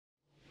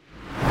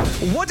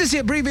What does the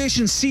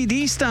abbreviation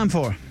CD stand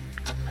for?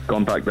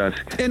 Compact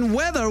disc. In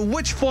weather,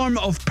 which form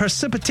of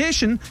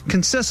precipitation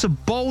consists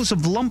of balls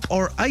of lump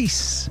or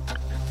ice?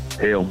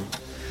 Hail.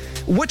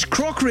 Which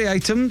crockery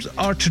items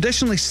are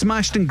traditionally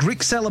smashed in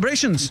Greek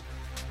celebrations?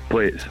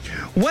 Plates.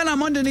 When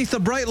I'm underneath the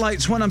bright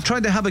lights, when I'm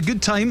trying to have a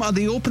good time, are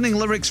the opening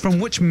lyrics from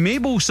which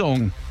Mabel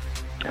song?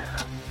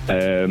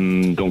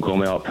 Don't call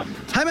me up.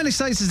 How many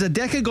sides does a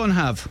decagon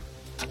have?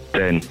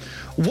 10.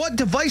 What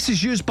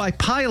devices used by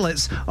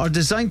pilots are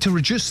designed to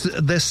reduce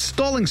the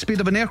stalling speed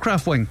of an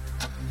aircraft wing?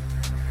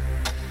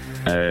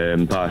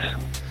 Pass.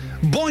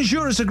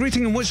 Bonjour is a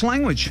greeting in which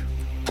language?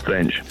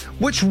 French.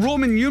 Which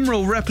Roman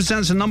numeral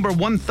represents the number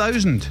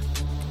 1000?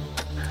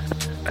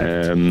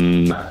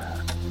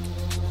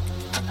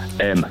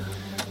 M.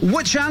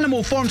 Which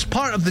animal forms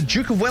part of the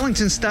Duke of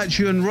Wellington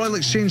statue in Royal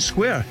Exchange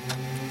Square?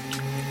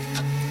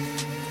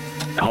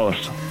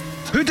 Horse.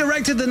 Who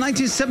directed the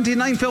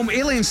 1979 film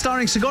Alien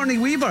starring Sigourney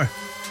Weaver?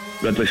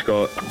 Ridley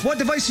Scott. What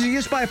devices are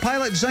used by a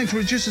pilot designed to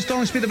reduce the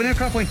stalling speed of an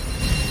aircraft wing?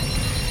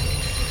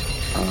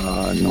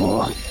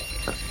 No.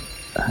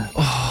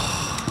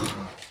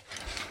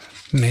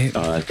 Mate,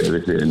 That's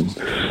everything.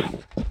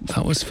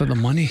 that was for the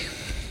money.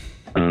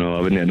 I don't know,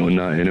 I wouldn't have known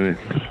that anyway.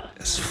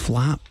 It's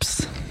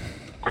flaps.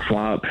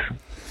 Flaps.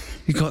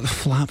 You got the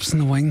flaps in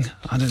the wing.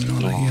 I didn't know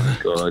that either.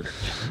 God.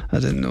 I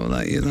didn't know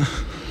that either.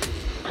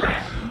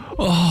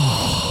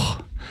 Oh,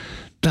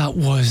 that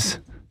was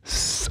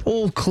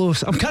so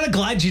close. I'm kind of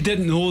glad you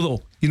didn't know,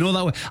 though. You know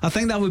that way. I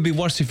think that would be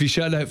worse if you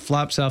shouted out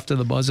flaps after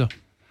the buzzer.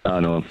 I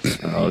know.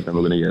 I was never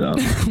going to get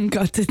that. I'm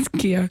gutted,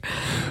 Keir.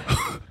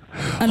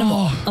 And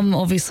I'm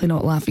obviously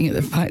not laughing at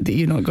the fact that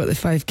you not got the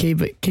 5k,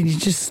 but can you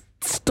just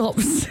stop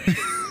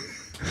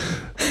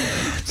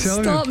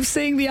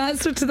saying the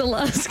answer to the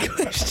last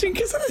question,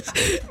 because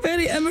it's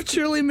very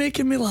immaturely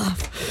making me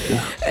laugh.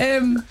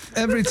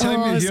 Every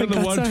time you hear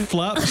the word gutter.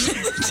 flaps,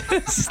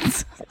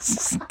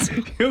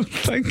 you'll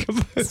think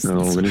about No,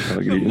 we're going to start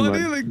the getting money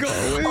back. that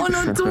got away. Oh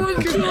no,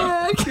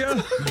 don't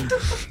Keir.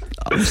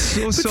 I'm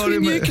so sorry,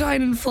 Between you mate.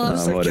 crying and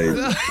flaps, I'm like,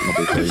 alright.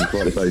 I'll be fine.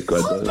 45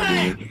 quid.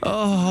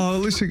 Oh,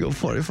 at least you got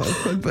 45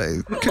 quid, but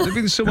it could have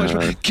been so much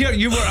more. Keir,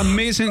 you were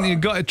amazing.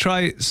 You've got to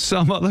try it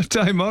some other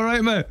time, all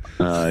right, mate?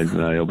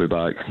 I'll be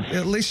back.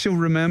 At least you'll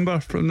remember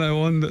from now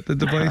on that the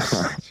device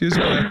used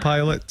by a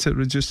pilot to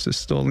reduce the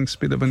stalling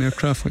speed of an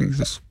aircraft wing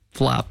is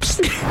flaps.